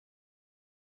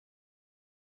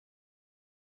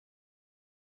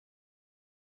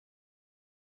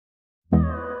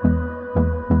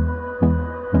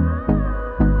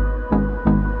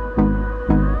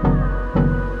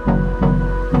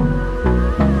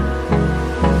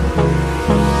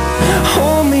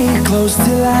close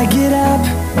till I get up.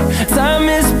 Time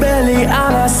is barely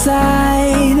on our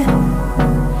side.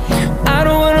 I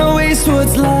don't wanna waste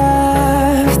what's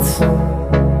left.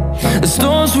 The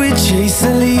storms we chase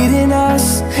are leading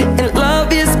us, and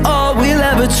love is all we'll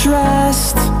ever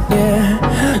trust. Yeah,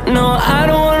 no, I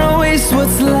don't wanna waste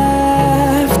what's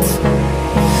left.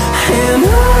 And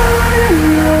on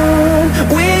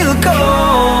we'll go,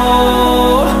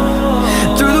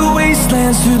 through the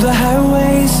wastelands, through the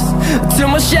highways, till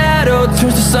my shadow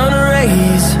turns to sun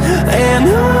rays. And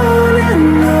on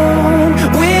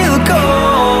we'll go,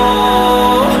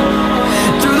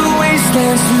 through the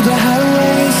wastelands, through the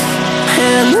highways,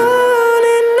 and on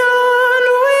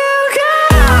we'll go.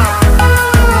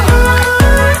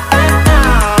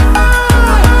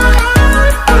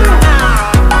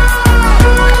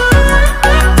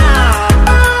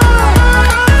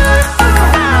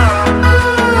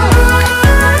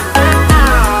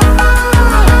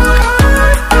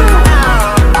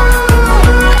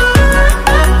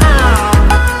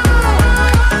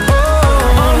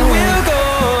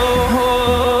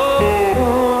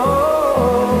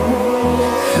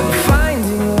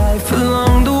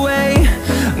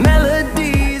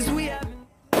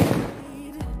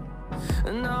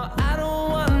 No, I don't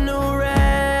want no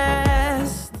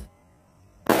rest.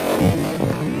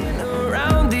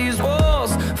 Around these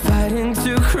walls, fighting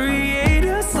to create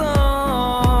a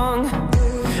song.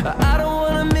 I don't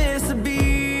wanna miss a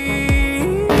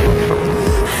beat.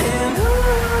 And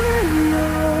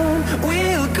on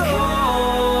we'll go,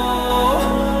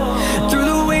 through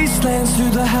the wastelands,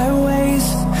 through the highways,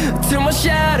 till my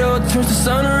shadow turns to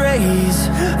sun rays.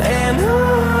 And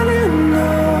on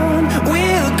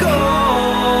we'll go,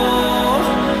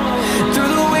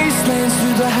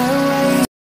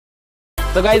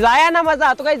 तो guys आया ना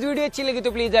मजा। तो guys video अच्छी लगी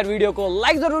तो please यार video को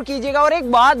लाइक जरूर कीजिएगा। और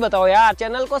एक बात बताओ यार,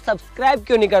 चैनल को सब्सक्राइब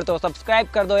क्यों नहीं करते हो? सब्सक्राइब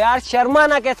कर दो यार, शर्मा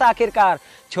ना कैसा, आखिरकार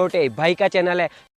छोटे भाई का चैनल है।